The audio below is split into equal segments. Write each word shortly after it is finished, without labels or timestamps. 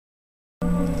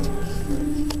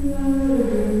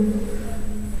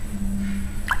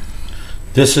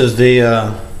This is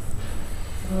the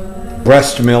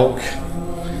breast milk.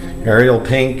 Ariel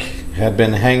Pink had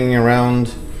been hanging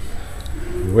around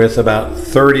with about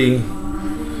 30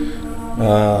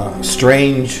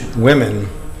 strange women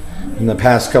in the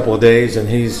past couple of days, and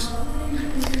he's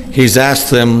asked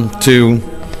them to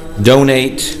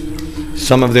donate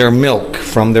some of their milk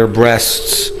from their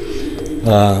breasts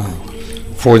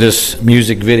for this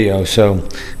music video. So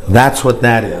that's what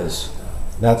that is.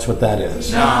 That's what that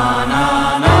is. Na,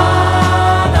 na, na.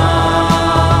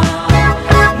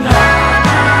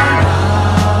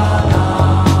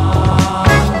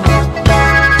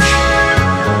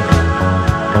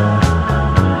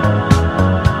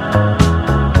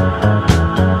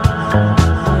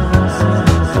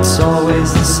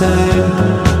 Same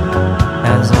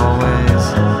as always,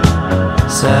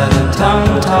 sad and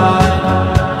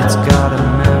tongue-tied. It's got a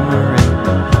memory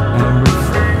and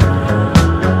refrain.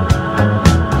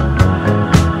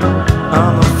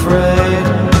 I'm afraid,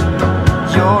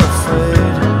 you're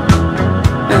afraid,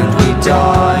 and we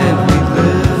die and we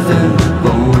live and we're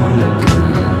born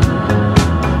again.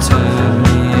 Turn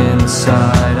me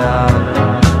inside out.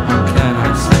 Can I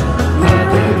say?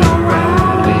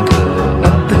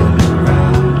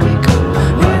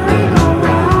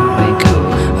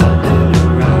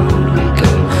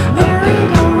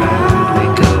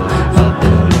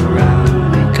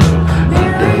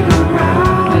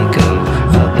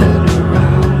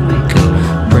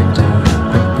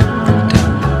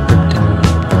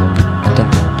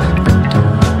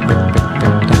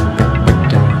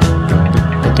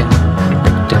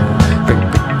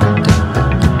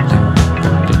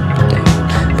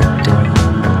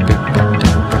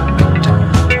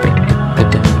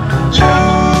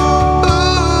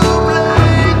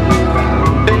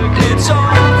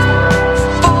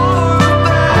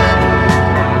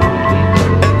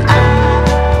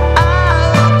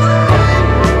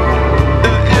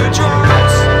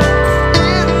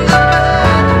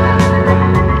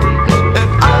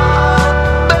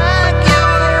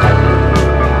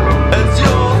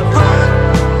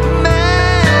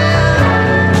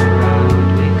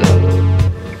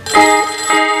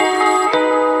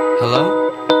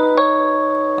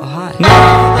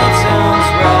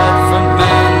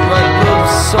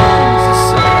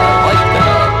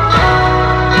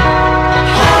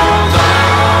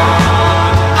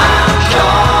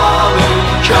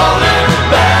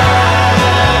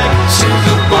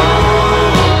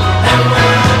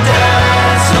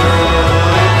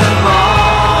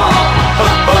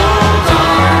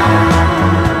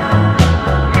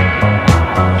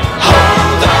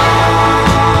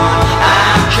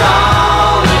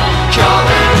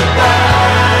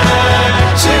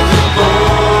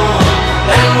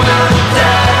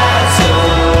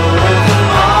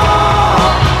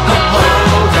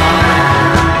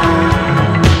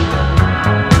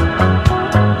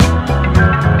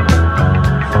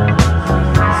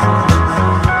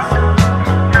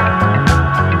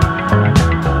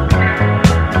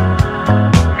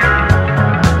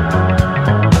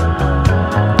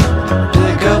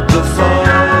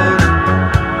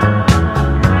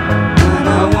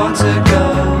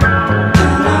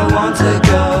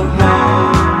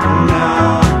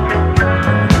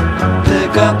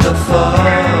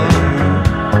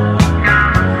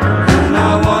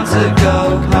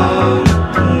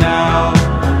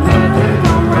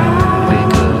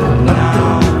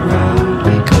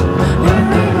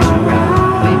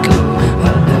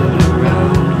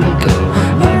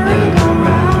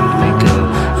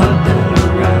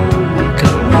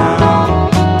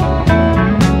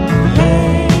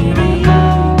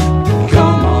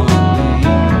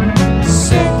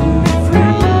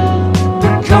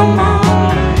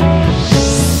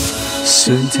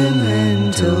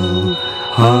 Sentimental,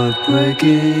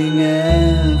 heartbreaking,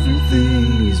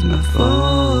 everything's my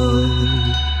fault.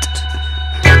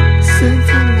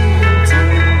 Sentimental,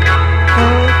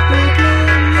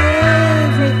 heartbreaking,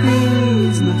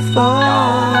 everything's my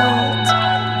fault.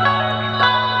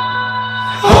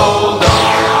 Hold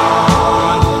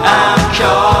on, I'm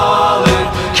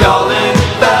calling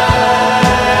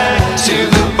back to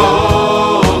the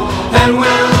bowl, and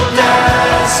we'll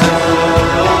dazzle.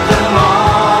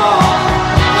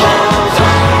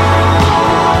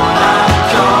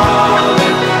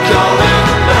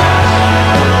 Calling back.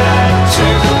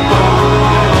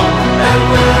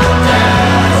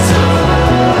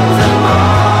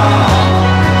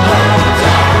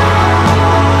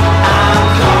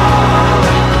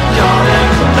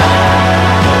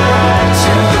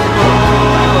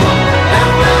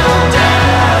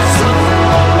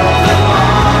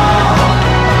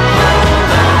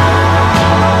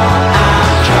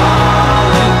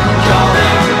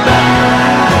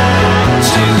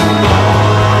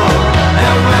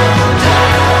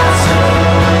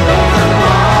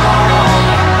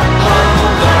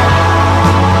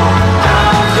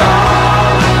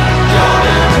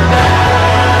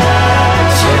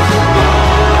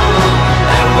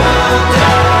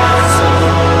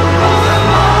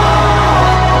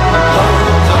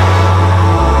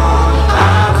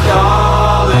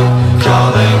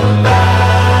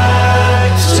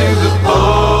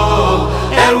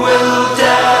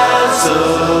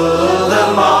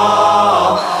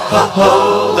 ho,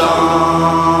 ho.